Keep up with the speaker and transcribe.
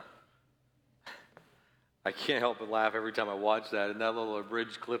I can't help but laugh every time I watch that, and that little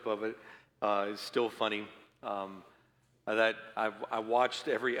abridged clip of it is still funny. That I watched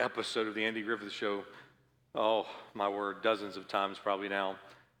every episode of the Andy Griffith Show, oh my word, dozens of times probably now.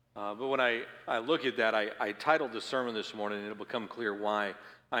 But when I look at that, I titled the sermon this morning, and it'll become clear why.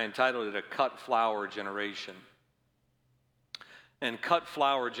 I entitled it, A Cut Flower Generation. And cut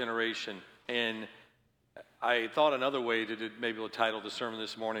flower generation. And I thought another way to maybe title the sermon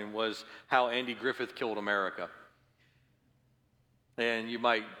this morning was How Andy Griffith Killed America. And you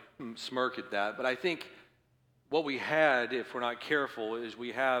might smirk at that, but I think what we had, if we're not careful, is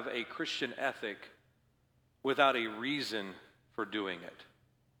we have a Christian ethic without a reason for doing it.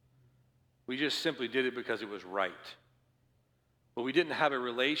 We just simply did it because it was right. But we didn't have a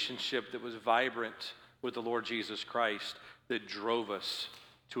relationship that was vibrant with the Lord Jesus Christ that drove us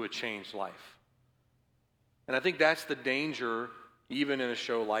to a changed life. And I think that's the danger, even in a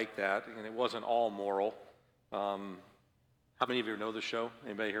show like that, and it wasn't all moral. How many of you know the show?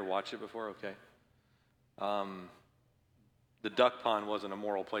 Anybody here watch it before? Okay. The duck pond wasn't a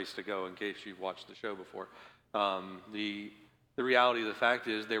moral place to go, in case you've watched the show before. The reality of the fact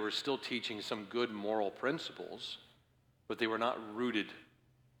is they were still teaching some good moral principles, but they were not rooted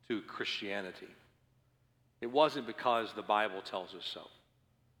to Christianity. It wasn't because the Bible tells us so.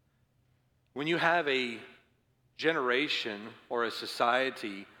 When you have a generation or a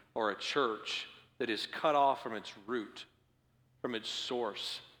society or a church that is cut off from its root, from its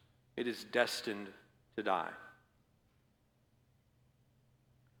source, it is destined to die.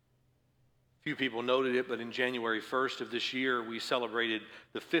 Few people noted it, but in January 1st of this year, we celebrated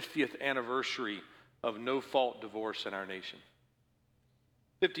the 50th anniversary of no-fault divorce in our nation.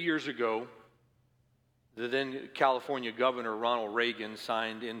 50 years ago, the then California Governor Ronald Reagan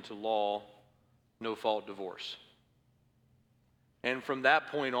signed into law no-fault divorce. And from that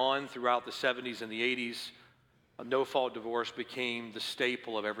point on, throughout the 70s and the 80s, a no-fault divorce became the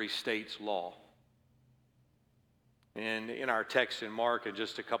staple of every state's law. And in our text in Mark, in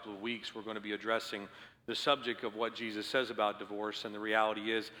just a couple of weeks, we're going to be addressing the subject of what Jesus says about divorce. And the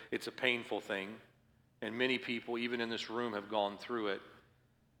reality is, it's a painful thing. And many people, even in this room, have gone through it.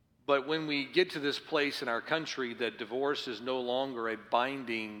 But when we get to this place in our country that divorce is no longer a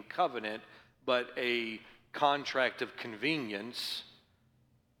binding covenant, but a contract of convenience,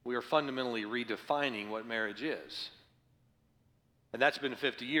 we are fundamentally redefining what marriage is. And that's been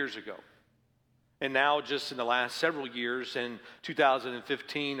 50 years ago. And now, just in the last several years, in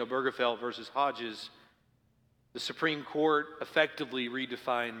 2015, Obergefell versus Hodges, the Supreme Court effectively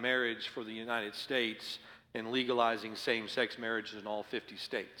redefined marriage for the United States in legalizing same-sex marriages in all 50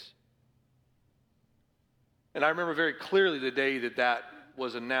 states. And I remember very clearly the day that that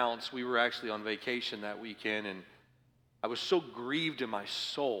was announced. We were actually on vacation that weekend, and I was so grieved in my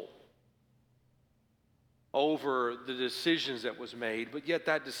soul over the decisions that was made, but yet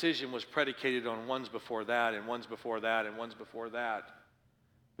that decision was predicated on ones before that, and ones before that, and ones before that.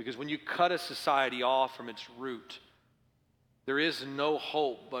 Because when you cut a society off from its root, there is no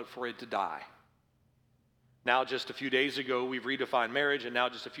hope but for it to die. Now, just a few days ago, we've redefined marriage, and now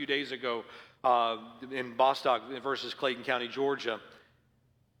just a few days ago, in Bostock versus Clayton County, Georgia,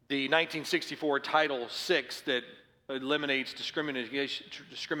 the 1964 Title VI that eliminates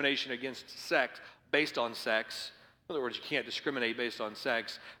discrimination against sex, based on sex, in other words, you can't discriminate based on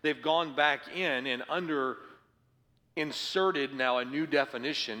sex, they've gone back in and inserted now a new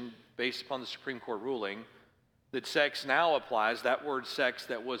definition based upon the Supreme Court ruling that sex now applies. That word sex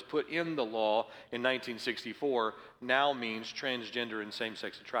that was put in the law in 1964 now means transgender and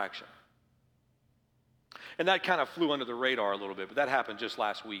same-sex attraction. And that kind of flew under the radar a little bit, but that happened just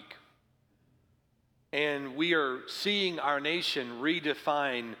last week. And we are seeing our nation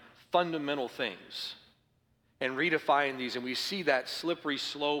redefine fundamental things and redefine these, and we see that slippery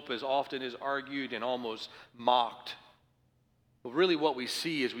slope as often is argued and almost mocked. But really what we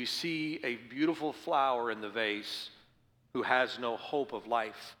see is we see a beautiful flower in the vase who has no hope of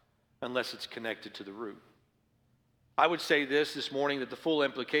life unless it's connected to the root. I would say this morning, that the full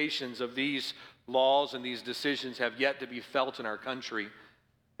implications of these laws and these decisions have yet to be felt in our country,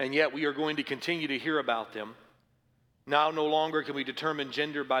 and yet we are going to continue to hear about them. Now no longer can we determine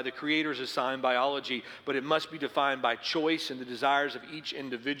gender by the Creator's assigned biology, but it must be defined by choice and the desires of each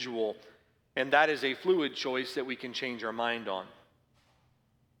individual, and that is a fluid choice that we can change our mind on.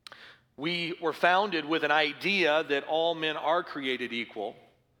 We were founded with an idea that all men are created equal.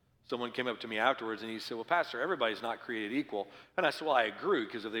 Someone came up to me afterwards and he said, well, Pastor, everybody's not created equal. And I said, well, I agree,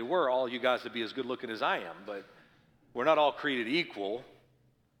 because if they were, all you guys would be as good looking as I am. But we're not all created equal.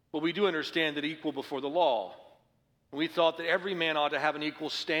 But we do understand that equal before the law. We thought that every man ought to have an equal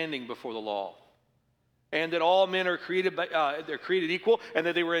standing before the law. and that all men are created they're created equal, and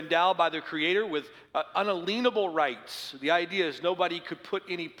that they were endowed by their Creator with unalienable rights. The idea is nobody could put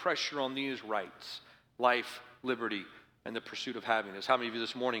any pressure on these rights: life, liberty, and the pursuit of happiness. How many of you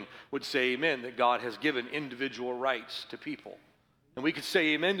this morning would say amen that God has given individual rights to people? And we could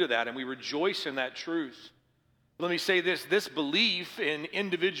say amen to that, and we rejoice in that truth. Let me say this belief in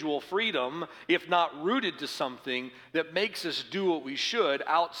individual freedom, if not rooted to something that makes us do what we should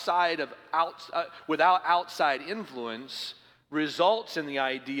without outside influence, results in the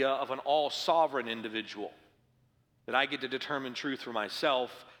idea of an all-sovereign individual, that I get to determine truth for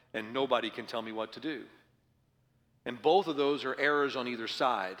myself and nobody can tell me what to do. And both of those are errors on either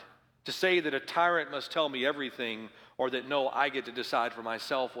side. To say that a tyrant must tell me everything, or that no, I get to decide for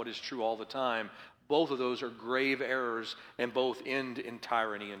myself what is true all the time, both of those are grave errors, and both end in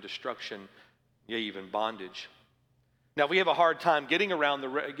tyranny and destruction, yea, even bondage. Now, if we have a hard time getting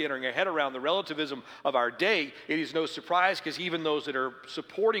our head around the relativism of our day, it is no surprise, because even those that are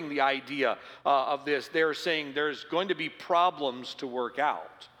supporting the idea of this, they're saying there's going to be problems to work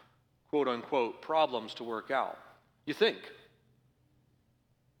out, quote unquote, problems to work out. You think?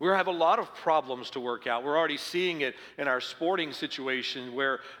 We have a lot of problems to work out. We're already seeing it in our sporting situation,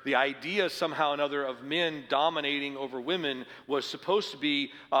 where the idea somehow or another of men dominating over women was supposed to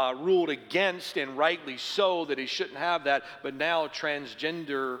be ruled against, and rightly so, that he shouldn't have that. But now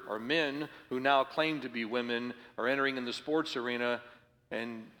transgender, or men who now claim to be women, are entering in the sports arena,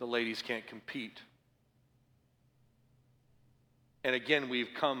 and the ladies can't compete. And again,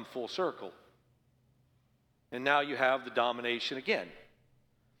 we've come full circle. And now you have the domination again.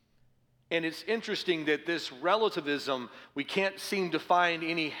 And it's interesting that this relativism, we can't seem to find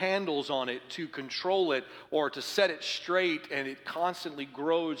any handles on it to control it or to set it straight, and it constantly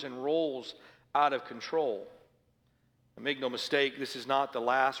grows and rolls out of control. And make no mistake, this is not the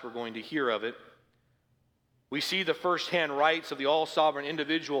last we're going to hear of it. We see the first-hand rights of the all-sovereign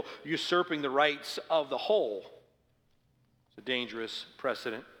individual usurping the rights of the whole. It's a dangerous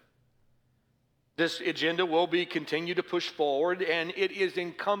precedent. This agenda will be continued to push forward, and it is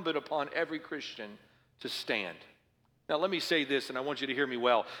incumbent upon every Christian to stand. Now, let me say this, and I want you to hear me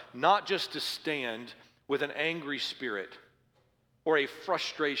well. Not just to stand with an angry spirit or a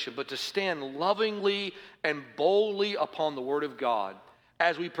frustration, but to stand lovingly and boldly upon the Word of God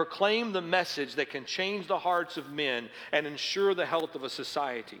as we proclaim the message that can change the hearts of men and ensure the health of a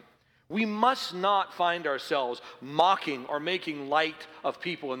society. We must not find ourselves mocking or making light of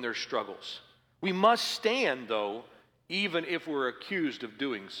people in their struggles. We must stand, though, even if we're accused of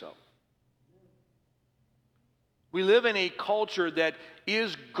doing so. We live in a culture that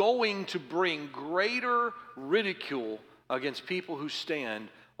is going to bring greater ridicule against people who stand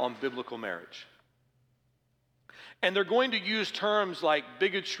on biblical marriage. And they're going to use terms like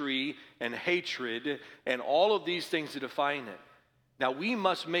bigotry and hatred and all of these things to define it. Now, we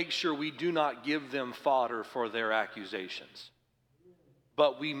must make sure we do not give them fodder for their accusations.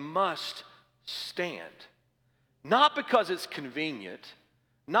 But we must stand. Not because it's convenient,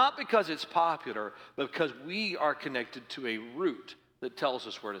 not because it's popular, but because we are connected to a root that tells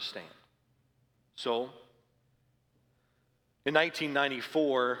us where to stand. So, in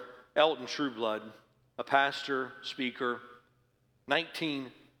 1994, Elton Trueblood, a pastor, speaker,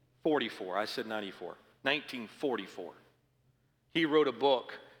 1944, I said 94, 1944, he wrote a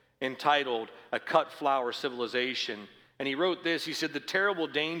book entitled A Cut Flower Civilization. And he wrote this, he said, "The terrible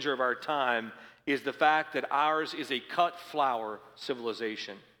danger of our time is the fact that ours is a cut flower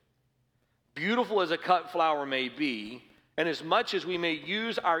civilization. Beautiful as a cut flower may be, and as much as we may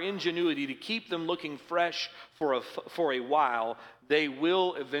use our ingenuity to keep them looking fresh for a while, they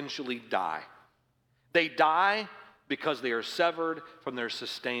will eventually die. They die because they are severed from their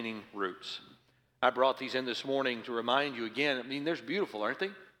sustaining roots." I brought these in this morning to remind you again, I mean, they're beautiful, aren't they?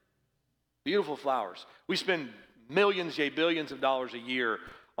 Beautiful flowers. We spend millions, yea, billions of dollars a year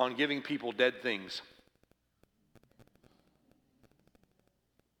on giving people dead things.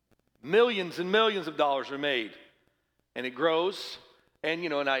 Millions and millions of dollars are made. And it grows. And,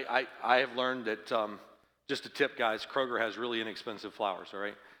 and I have learned that, just a tip, guys, Kroger has really inexpensive flowers, all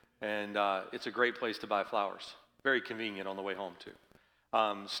right? And it's a great place to buy flowers. Very convenient on the way home, too.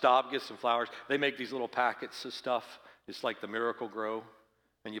 Stop, get some flowers. They make these little packets of stuff. It's like the Miracle-Gro.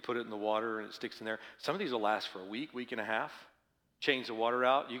 And you put it in the water and it sticks in there. Some of these will last for a week, week and a half. Change the water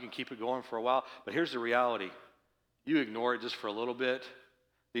out. You can keep it going for a while. But here's the reality. You ignore it just for a little bit.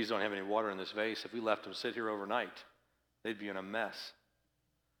 These don't have any water in this vase. If we left them sit here overnight, they'd be in a mess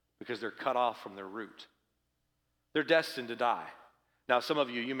because they're cut off from their root. They're destined to die. Now, some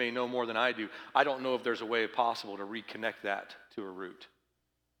of you may know more than I do. I don't know if there's a way possible to reconnect that to a root.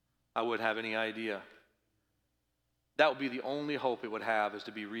 I wouldn't have any idea. That would be the only hope it would have, is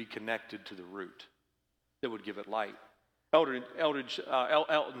to be reconnected to the root that would give it light. Elton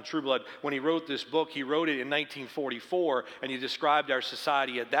Trueblood, when he wrote this book, he wrote it in 1944, and he described our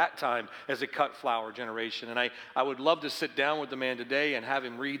society at that time as a cut flower generation. And I would love to sit down with the man today and have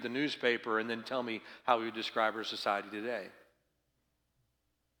him read the newspaper and then tell me how he would describe our society today.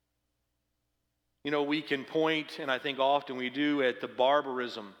 You know, we can point, and I think often we do, at the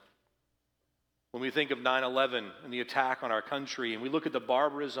barbarism. When we think of 9/11 and the attack on our country, and we look at the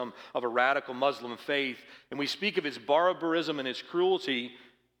barbarism of a radical Muslim faith, and we speak of its barbarism and its cruelty,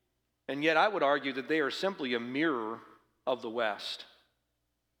 and yet I would argue that they are simply a mirror of the West.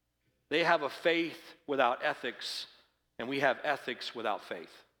 They have a faith without ethics, and we have ethics without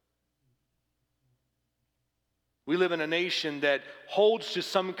faith. We live in a nation that holds to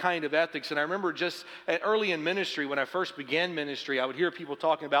some kind of ethics. And I remember just early in ministry, when I first began ministry, I would hear people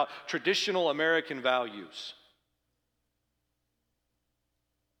talking about traditional American values.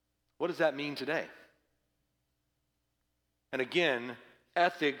 What does that mean today? And again,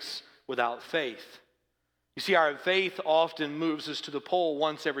 ethics without faith. You see, our faith often moves us to the pole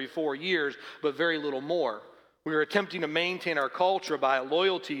once every 4 years, but very little more. We are attempting to maintain our culture by a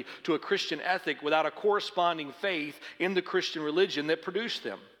loyalty to a Christian ethic without a corresponding faith in the Christian religion that produced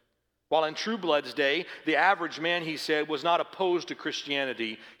them. While in Trueblood's day, the average man, he said, was not opposed to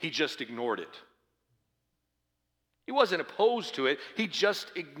Christianity, he just ignored it. He wasn't opposed to it, he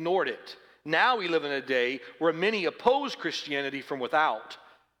just ignored it. Now we live in a day where many oppose Christianity from without,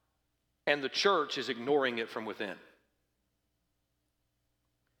 and the church is ignoring it from within.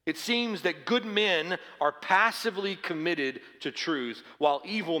 It seems that good men are passively committed to truth, while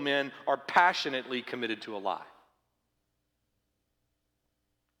evil men are passionately committed to a lie.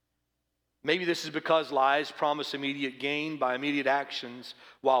 Maybe this is because lies promise immediate gain by immediate actions,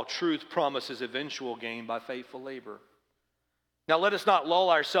 while truth promises eventual gain by faithful labor. Now, let us not lull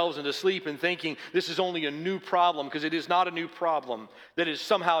ourselves into sleep in thinking this is only a new problem, because it is not a new problem that has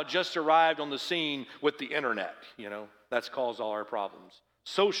somehow just arrived on the scene with the internet. That's caused all our problems.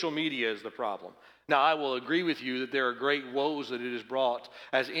 Social media is the problem. Now, I will agree with you that there are great woes that it has brought,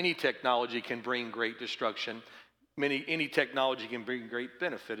 as any technology can bring great destruction. Any technology can bring great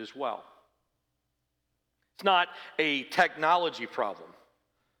benefit as well. It's not a technology problem.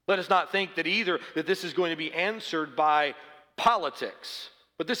 Let us not think that either that this is going to be answered by politics.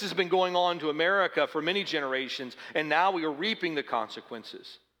 But this has been going on to America for many generations, and now we are reaping the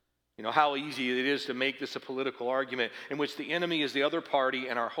consequences. You know how easy it is to make this a political argument in which the enemy is the other party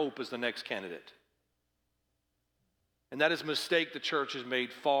and our hope is the next candidate. And that is a mistake the church has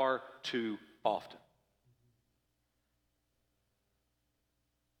made far too often.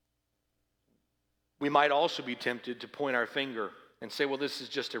 We might also be tempted to point our finger and say, well, this is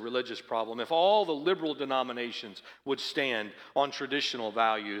just a religious problem. If all the liberal denominations would stand on traditional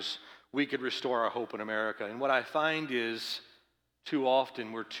values, we could restore our hope in America. And what I find is, too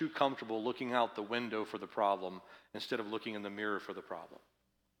often we're too comfortable looking out the window for the problem instead of looking in the mirror for the problem.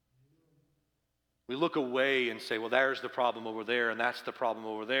 We look away and say, well, there's the problem over there, and that's the problem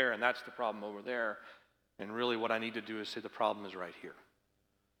over there, and that's the problem over there. And really what I need to do is say the problem is right here.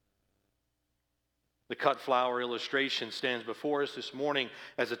 The cut flower illustration stands before us this morning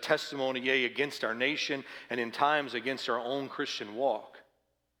as a testimony, yea, against our nation, and in times against our own Christian walk.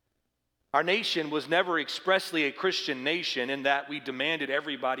 Our nation was never expressly a Christian nation in that we demanded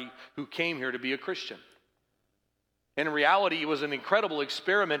everybody who came here to be a Christian. In reality, it was an incredible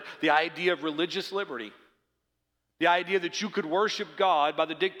experiment, the idea of religious liberty. The idea that you could worship God by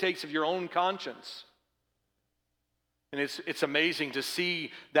the dictates of your own conscience. And it's amazing to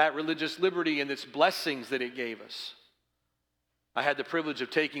see that religious liberty and its blessings that it gave us. I had the privilege of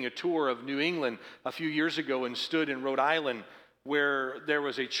taking a tour of New England a few years ago and stood in Rhode Island, where there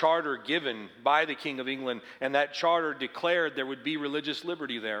was a charter given by the King of England, and that charter declared there would be religious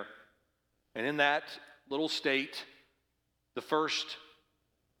liberty there. And in that little state, the first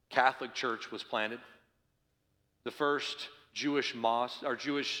Catholic church was planted. The first Jewish mosque or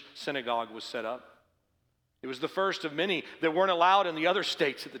Jewish synagogue was set up. It was the first of many that weren't allowed in the other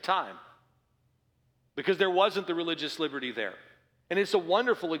states at the time, because there wasn't the religious liberty there. And it's a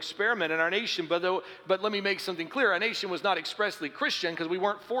wonderful experiment in our nation, but let me make something clear. Our nation was not expressly Christian because we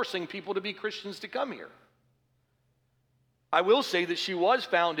weren't forcing people to be Christians to come here. I will say that she was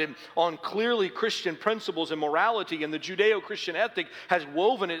founded on clearly Christian principles and morality, and the Judeo-Christian ethic has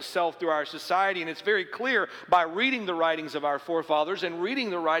woven itself through our society, and it's very clear by reading the writings of our forefathers and reading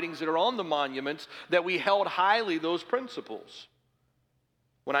the writings that are on the monuments that we held highly those principles.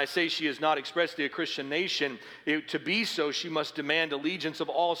 When I say she is not expressly a Christian nation, to be so, she must demand allegiance of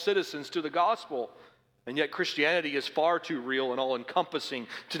all citizens to the gospel. And yet Christianity is far too real and all-encompassing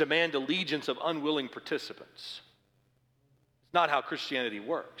to demand allegiance of unwilling participants. It's not how Christianity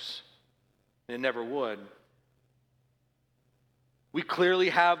works. And it never would. We clearly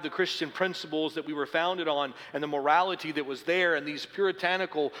have the Christian principles that we were founded on and the morality that was there, and these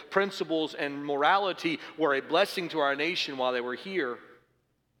puritanical principles and morality were a blessing to our nation while they were here.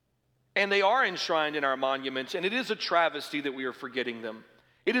 And they are enshrined in our monuments, and it is a travesty that we are forgetting them.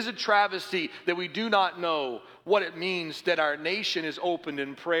 It is a travesty that we do not know what it means that our nation is opened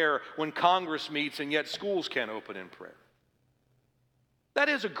in prayer when Congress meets and yet schools can't open in prayer. That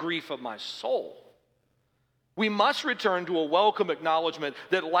is a grief of my soul. We must return to a welcome acknowledgement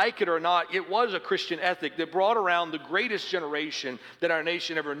that, like it or not, it was a Christian ethic that brought around the greatest generation that our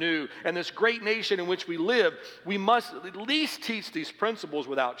nation ever knew. And this great nation in which we live, we must at least teach these principles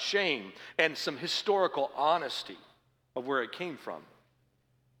without shame and some historical honesty of where it came from.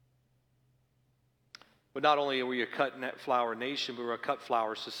 But not only are we a cut-flower nation, but we're a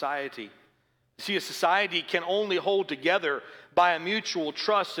cut-flower society. See, a society can only hold together by a mutual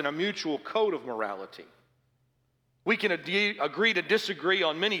trust and a mutual code of morality. We can agree to disagree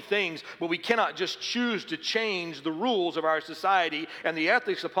on many things, but we cannot just choose to change the rules of our society and the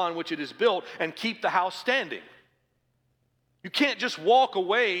ethics upon which it is built and keep the house standing. You can't just walk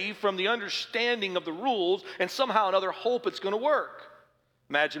away from the understanding of the rules and somehow or another hope it's going to work.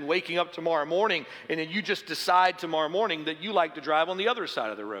 Imagine waking up tomorrow morning and then you just decide tomorrow morning that you like to drive on the other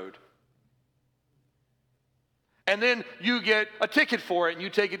side of the road. And then you get a ticket for it and you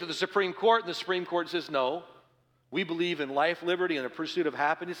take it to the Supreme Court and the Supreme Court says, no, we believe in life, liberty, and the pursuit of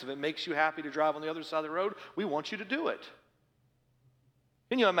happiness. If it makes you happy to drive on the other side of the road, we want you to do it.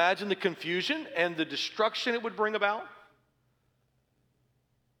 Can you imagine the confusion and the destruction it would bring about?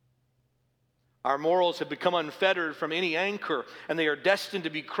 Our morals have become unfettered from any anchor, and they are destined to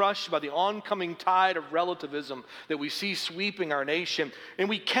be crushed by the oncoming tide of relativism that we see sweeping our nation. And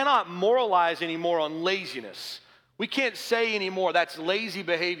we cannot moralize anymore on laziness. We can't say anymore, that's lazy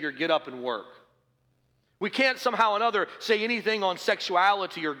behavior, get up and work. We can't somehow or another say anything on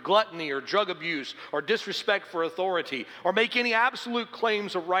sexuality or gluttony or drug abuse or disrespect for authority or make any absolute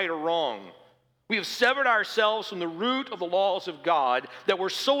claims of right or wrong. We have severed ourselves from the root of the laws of God that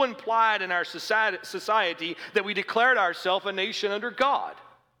were so implied in our society that we declared ourselves a nation under God.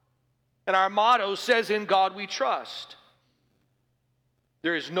 And our motto says, in God we trust.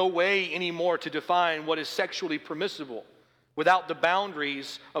 There is no way anymore to define what is sexually permissible without the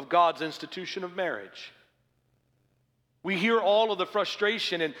boundaries of God's institution of marriage. We hear all of the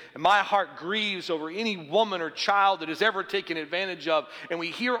frustration, and my heart grieves over any woman or child that is ever taken advantage of. And we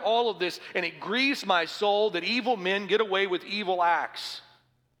hear all of this, and it grieves my soul that evil men get away with evil acts.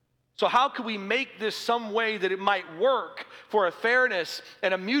 So how can we make this some way that it might work for a fairness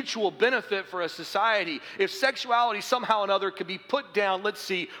and a mutual benefit for a society? If sexuality somehow or another could be put down, let's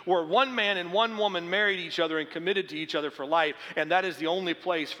see, where one man and one woman married each other and committed to each other for life, and that is the only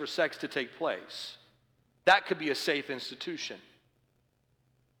place for sex to take place. That could be a safe institution.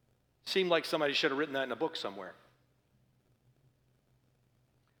 Seemed like somebody should have written that in a book somewhere.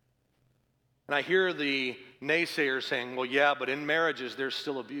 And I hear the naysayers saying, well, yeah, but in marriages there's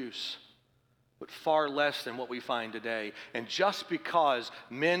still abuse, but far less than what we find today. And just because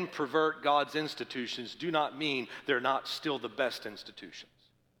men pervert God's institutions do not mean they're not still the best institutions.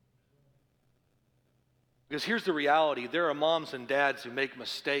 Because here's the reality, there are moms and dads who make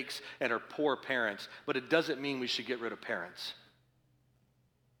mistakes and are poor parents, but it doesn't mean we should get rid of parents.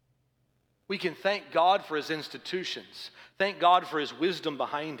 We can thank God for His institutions, thank God for His wisdom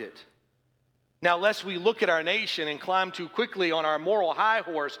behind it. Now, lest we look at our nation and climb too quickly on our moral high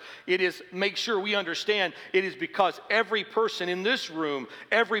horse, make sure we understand it is because every person in this room,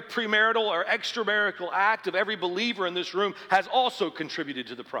 every premarital or extramarital act of every believer in this room has also contributed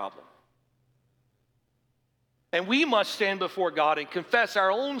to the problem. And we must stand before God and confess our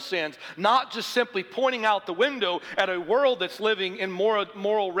own sins, not just simply pointing out the window at a world that's living in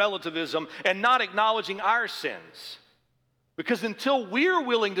moral relativism and not acknowledging our sins. Because until we're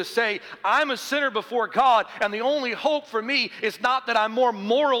willing to say, I'm a sinner before God, and the only hope for me is not that I'm more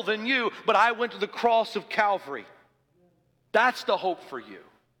moral than you, but I went to the cross of Calvary. That's the hope for you.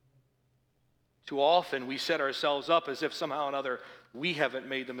 Too often we set ourselves up as if somehow or another we haven't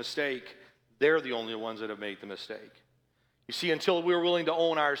made the mistake. They're the only ones that have made the mistake. You see, until we're willing to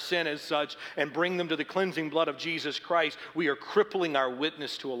own our sin as such and bring them to the cleansing blood of Jesus Christ, we are crippling our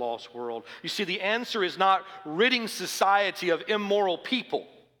witness to a lost world. You see, the answer is not ridding society of immoral people,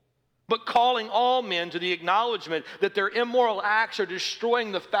 but calling all men to the acknowledgement that their immoral acts are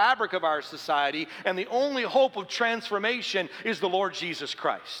destroying the fabric of our society, and the only hope of transformation is the Lord Jesus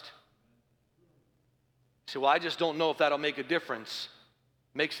Christ. You say, well, I just don't know if that'll make a difference.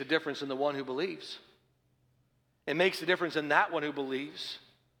 It makes a difference in the one who believes. It makes a difference in that one who believes.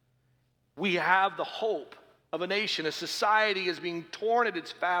 We have the hope of a nation. A society is being torn at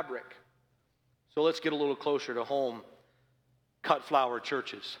its fabric. So let's get a little closer to home. Cut flower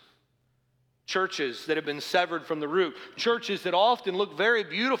churches. Churches that have been severed from the root. Churches that often look very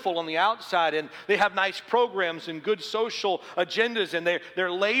beautiful on the outside, and they have nice programs and good social agendas, and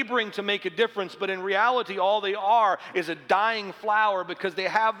they're laboring to make a difference, but in reality all they are is a dying flower because they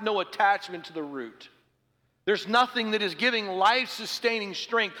have no attachment to the root. There's nothing that is giving life-sustaining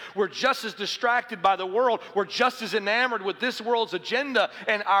strength. We're just as distracted by the world. We're just as enamored with this world's agenda,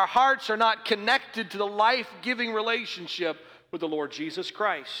 and our hearts are not connected to the life-giving relationship with the Lord Jesus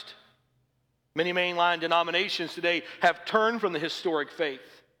Christ. Many mainline denominations today have turned from the historic faith.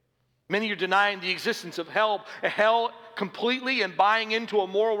 Many are denying the existence of hell completely and buying into a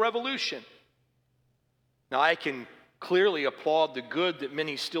moral revolution. Now, I can clearly applaud the good that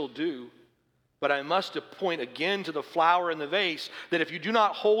many still do, but I must point again to the flower in the vase, that if you do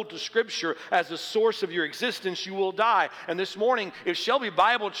not hold to Scripture as the source of your existence, you will die. And this morning, if Shelby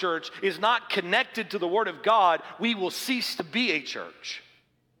Bible Church is not connected to the Word of God, we will cease to be a church.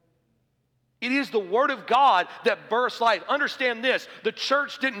 It is the Word of God that births life. Understand this, the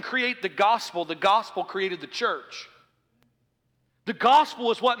church didn't create the gospel created the church. The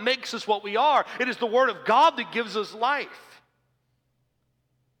gospel is what makes us what we are. It is the Word of God that gives us life.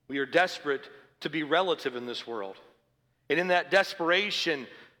 We are desperate to be relative in this world. And in that desperation,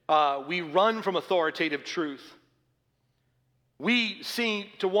 we run from authoritative truth. We seem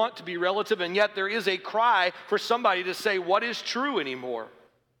to want to be relative, and yet there is a cry for somebody to say what is true anymore.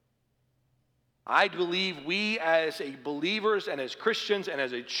 I believe we as believers and as Christians and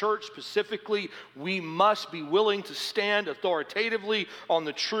as a church specifically, we must be willing to stand authoritatively on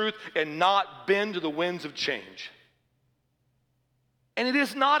the truth and not bend to the winds of change. And it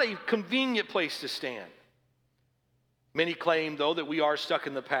is not a convenient place to stand. Many claim, though, that we are stuck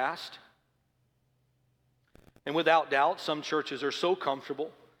in the past. And without doubt, some churches are so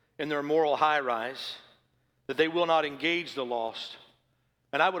comfortable in their moral high-rise that they will not engage the lost.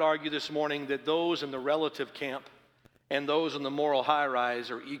 And I would argue this morning that those in the relative camp and those in the moral high-rise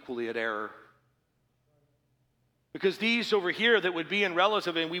are equally at error. Because these over here that would be in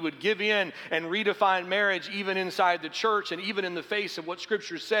relative, and we would give in and redefine marriage even inside the church and even in the face of what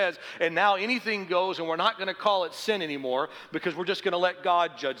Scripture says, and now anything goes, and we're not going to call it sin anymore because we're just going to let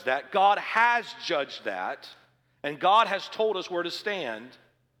God judge that. God has judged that, and God has told us where to stand.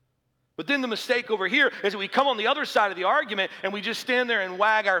 But then the mistake over here is that we come on the other side of the argument and we just stand there and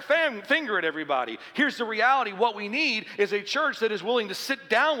wag our finger at everybody. Here's the reality. What we need is a church that is willing to sit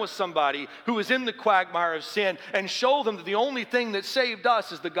down with somebody who is in the quagmire of sin and show them that the only thing that saved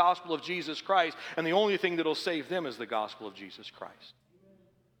us is the gospel of Jesus Christ, and the only thing that will save them is the gospel of Jesus Christ.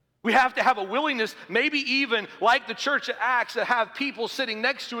 We have to have a willingness, maybe even like the church at Acts, to have people sitting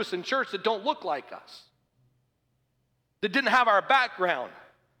next to us in church that don't look like us, that didn't have our background,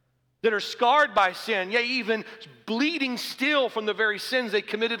 that are scarred by sin, yea, even bleeding still from the very sins they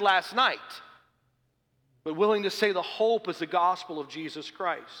committed last night, but willing to say the hope is the gospel of Jesus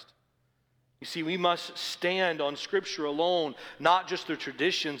Christ. You see, we must stand on Scripture alone, not just the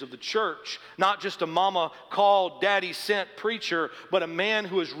traditions of the church, not just a mama called, daddy sent preacher, but a man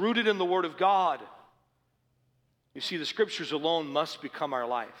who is rooted in the Word of God. You see, the Scriptures alone must become our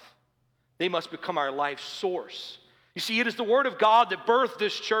life. They must become our life source. You see, it is the Word of God that birthed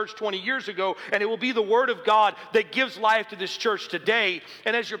this church 20 years ago, and it will be the Word of God that gives life to this church today.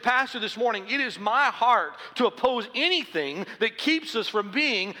 And as your pastor this morning, it is my heart to oppose anything that keeps us from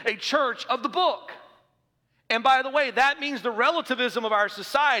being a church of the book. And by the way, that means the relativism of our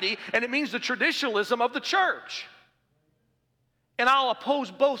society, and it means the traditionalism of the church. And I'll oppose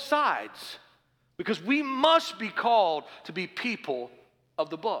both sides, because we must be called to be people of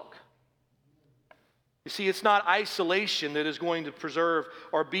the book. You see, it's not isolation that is going to preserve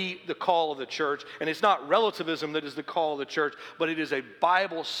or be the call of the church, and it's not relativism that is the call of the church, but it is a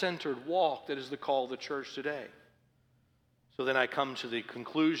Bible-centered walk that is the call of the church today. So then I come to the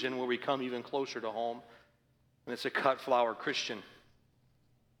conclusion where we come even closer to home, and it's a cut flower Christian.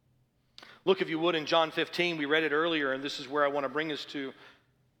 Look, if you would, in John 15, we read it earlier, and this is where I want to bring us to.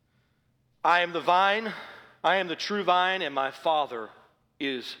 I am the vine, I am the true vine, and my Father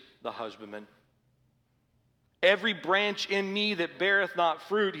is the husbandman. Every branch in me that beareth not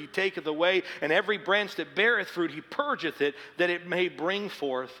fruit, he taketh away, and every branch that beareth fruit, he purgeth it, that it may bring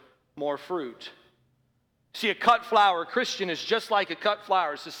forth more fruit. See, a cut flower Christian is just like a cut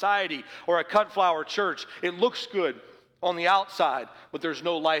flower society or a cut flower church. It looks good on the outside, but there's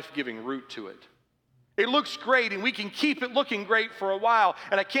no life-giving root to it. It looks great, and we can keep it looking great for a while.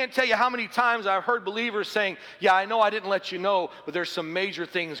 And I can't tell you how many times I've heard believers saying, yeah, I know I didn't let you know, but there's some major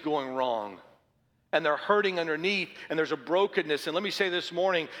things going wrong. And they're hurting underneath, and there's a brokenness. And let me say this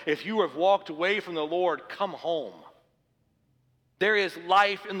morning, if you have walked away from the Lord, come home. There is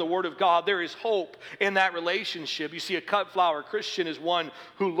life in the Word of God. There is hope in that relationship. You see, a cut flower Christian is one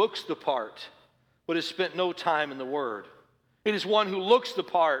who looks the part, but has spent no time in the Word. It is one who looks the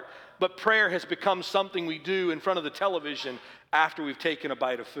part, but prayer has become something we do in front of the television after we've taken a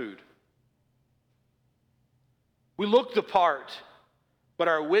bite of food. We look the part, but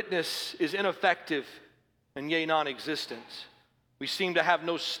our witness is ineffective and yea, non-existent. We seem to have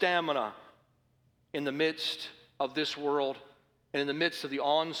no stamina in the midst of this world and in the midst of the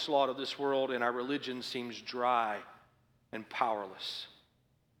onslaught of this world, and our religion seems dry and powerless.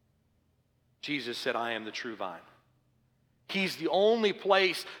 Jesus said, I am the true vine. He's the only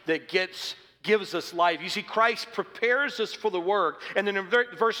place that gives us life. You see, Christ prepares us for the work, and then in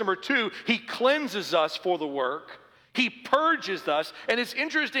verse number 2, he cleanses us for the work. He purges us, and it's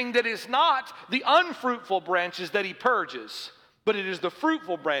interesting that it's not the unfruitful branches that he purges, but it is the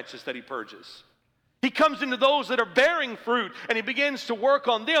fruitful branches that he purges. He comes into those that are bearing fruit, and he begins to work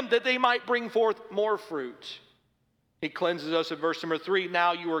on them that they might bring forth more fruit. He cleanses us in verse number 3.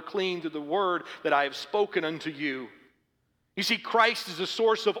 Now you are clean through the word that I have spoken unto you. You see, Christ is the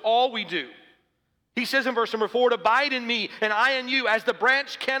source of all we do. He says in verse number 4, abide in me, and I in you, as the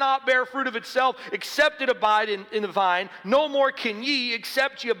branch cannot bear fruit of itself, except it abide in the vine. No more can ye,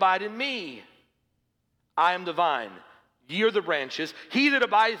 except ye abide in me. I am the vine. Ye are the branches. He that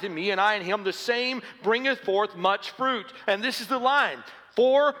abideth in me, and I in him, the same bringeth forth much fruit. And this is the line.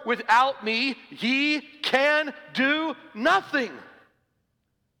 For without me, ye can do nothing.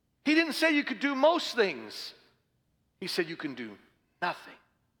 He didn't say you could do most things. He said you can do nothing.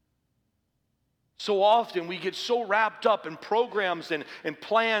 So often we get so wrapped up in programs and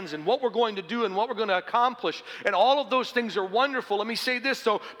plans and what we're going to do and what we're going to accomplish. And all of those things are wonderful. Let me say this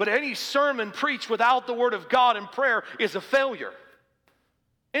though, but any sermon preached without the Word of God and prayer is a failure.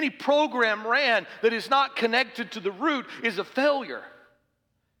 Any program ran that is not connected to the root is a failure.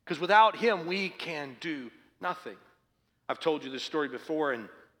 Because without Him we can do nothing. I've told you this story before,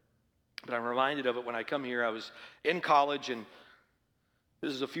 but I'm reminded of it when I come here. I was in college, and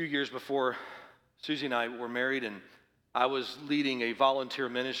this is a few years before Susie and I were married, and I was leading a volunteer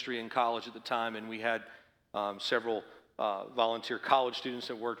ministry in college at the time, and we had several volunteer college students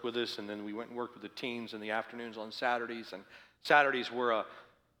that worked with us, and then we went and worked with the teens in the afternoons on Saturdays, and Saturdays were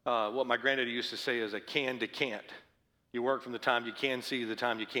what my granddaddy used to say is a can to can't. You work from the time you can see to the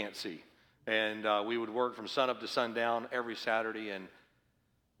time you can't see, and we would work from sun up to sundown every Saturday, and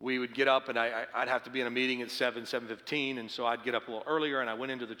we would get up, and I'd have to be in a meeting at 7:15, and so I'd get up a little earlier, and I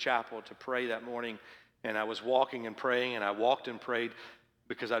went into the chapel to pray that morning, and I was walking and praying, and I walked and prayed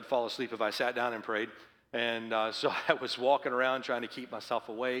because I'd fall asleep if I sat down and prayed, and so I was walking around trying to keep myself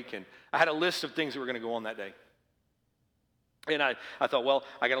awake, and I had a list of things that were going to go on that day. And I thought, well,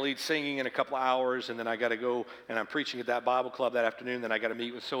 I got to lead singing in a couple of hours, and then I got to go, and I'm preaching at that Bible club that afternoon, then I got to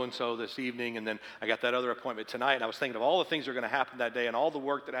meet with so-and-so this evening, and then I got that other appointment tonight, and I was thinking of all the things that were going to happen that day and all the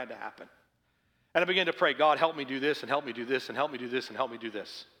work that had to happen. And I began to pray, God, help me do this, and help me do this, and help me do this, and help me do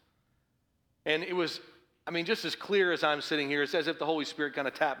this. And it was, just as clear as I'm sitting here, it's as if the Holy Spirit kind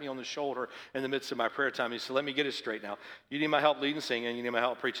of tapped me on the shoulder in the midst of my prayer time. He said, let me get it straight now. You need my help leading singing. You need my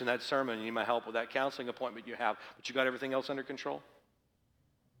help preaching that sermon. You need my help with that counseling appointment you have. But you got everything else under control?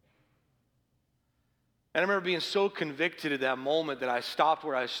 And I remember being so convicted at that moment that I stopped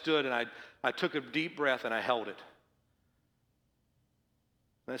where I stood, and I took a deep breath, and I held it.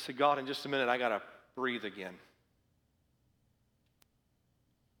 And I said, God, in just a minute, I got to breathe again.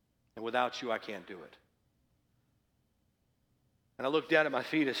 And without you, I can't do it. And I looked down at my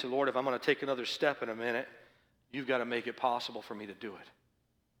feet. I said, Lord, if I'm going to take another step in a minute, you've got to make it possible for me to do it.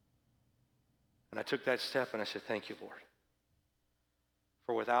 And I took that step, and I said, thank you, Lord.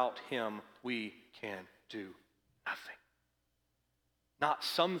 For without Him, we can do nothing. Not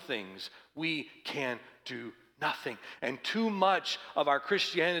some things. We can do nothing. And too much of our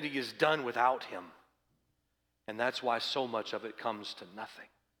Christianity is done without Him. And that's why so much of it comes to nothing.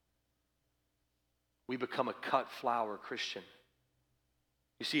 We become a cut flower Christian.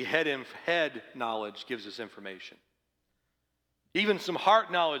 You see, head knowledge gives us information. Even some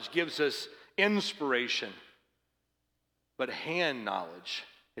heart knowledge gives us inspiration. But hand knowledge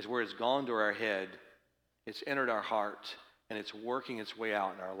is where it's gone to our head, it's entered our heart, and it's working its way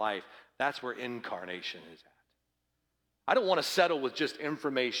out in our life. That's where incarnation is at. I don't want to settle with just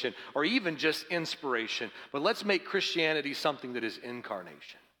information or even just inspiration, but let's make Christianity something that is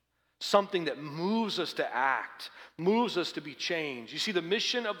incarnation. something that moves us to act, moves us to be changed. You see, the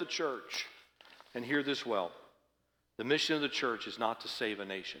mission of the church, and hear this well, the mission of the church is not to save a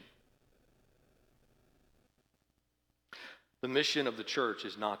nation. The mission of the church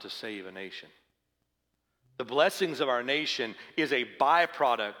is not to save a nation. The blessings of our nation is a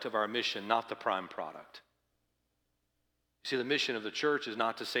byproduct of our mission, not the prime product. You see, the mission of the church is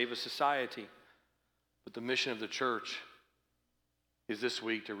not to save a society, but the mission of the church is this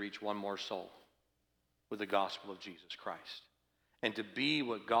week to reach one more soul with the gospel of Jesus Christ and to be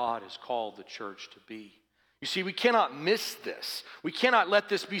what God has called the church to be. You see, we cannot miss this. We cannot let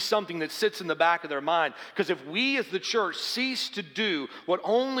this be something that sits in the back of their mind, because if we as the church cease to do what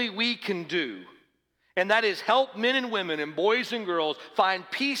only we can do, and that is help men and women and boys and girls find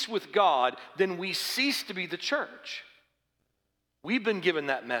peace with God, then we cease to be the church. We've been given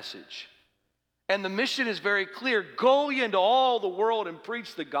that message. And the mission is very clear. Go ye into all the world and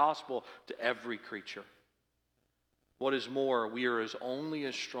preach the gospel to every creature. What is more, we are only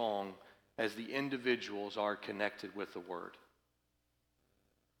as strong as the individuals are connected with the Word.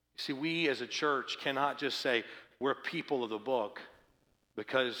 You see, we as a church cannot just say we're people of the book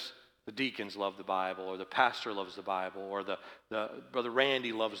because the deacons love the Bible, or the pastor loves the Bible, or the Brother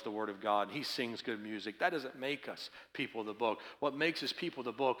Randy loves the Word of God, and he sings good music. That doesn't make us people of the book. What makes us people of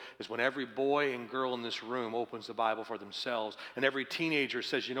the book is when every boy and girl in this room opens the Bible for themselves, and every teenager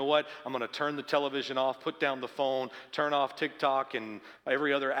says, you know what, I'm going to turn the television off, put down the phone, turn off TikTok and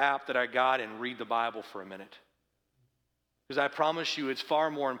every other app that I got, and read the Bible for a minute. Because I promise you, it's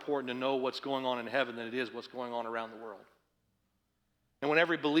far more important to know what's going on in heaven than it is what's going on around the world. And when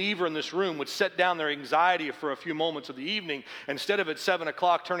every believer in this room would set down their anxiety for a few moments of the evening, instead of at 7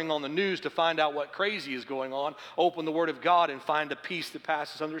 o'clock turning on the news to find out what crazy is going on, open the Word of God and find a peace that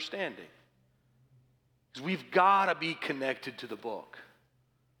passes understanding. Because we've got to be connected to the book.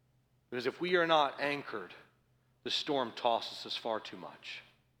 Because if we are not anchored, the storm tosses us far too much.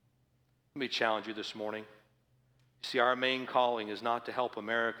 Let me challenge you this morning. You see, our main calling is not to help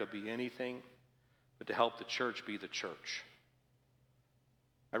America be anything, but to help the church be the church.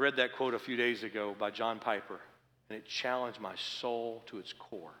 I read that quote a few days ago by John Piper, and it challenged my soul to its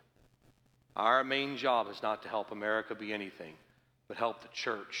core. Our main job is not to help America be anything, but help the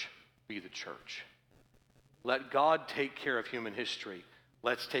church be the church. Let God take care of human history.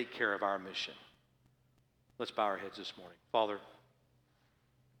 Let's take care of our mission. Let's bow our heads this morning. Father,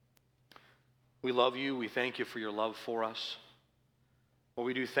 we love you. We thank you for your love for us. Lord,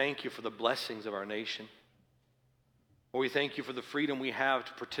 we do thank you for the blessings of our nation. Lord, we thank you for the freedom we have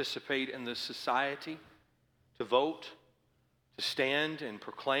to participate in this society, to vote, to stand and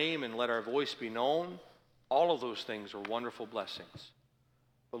proclaim and let our voice be known. All of those things are wonderful blessings.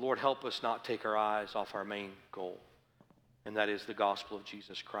 But Lord, help us not take our eyes off our main goal, and that is the gospel of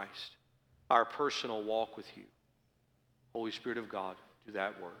Jesus Christ, our personal walk with you. Holy Spirit of God, do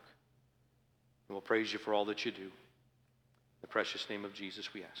that work. And we'll praise you for all that you do. In the precious name of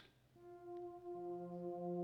Jesus we ask.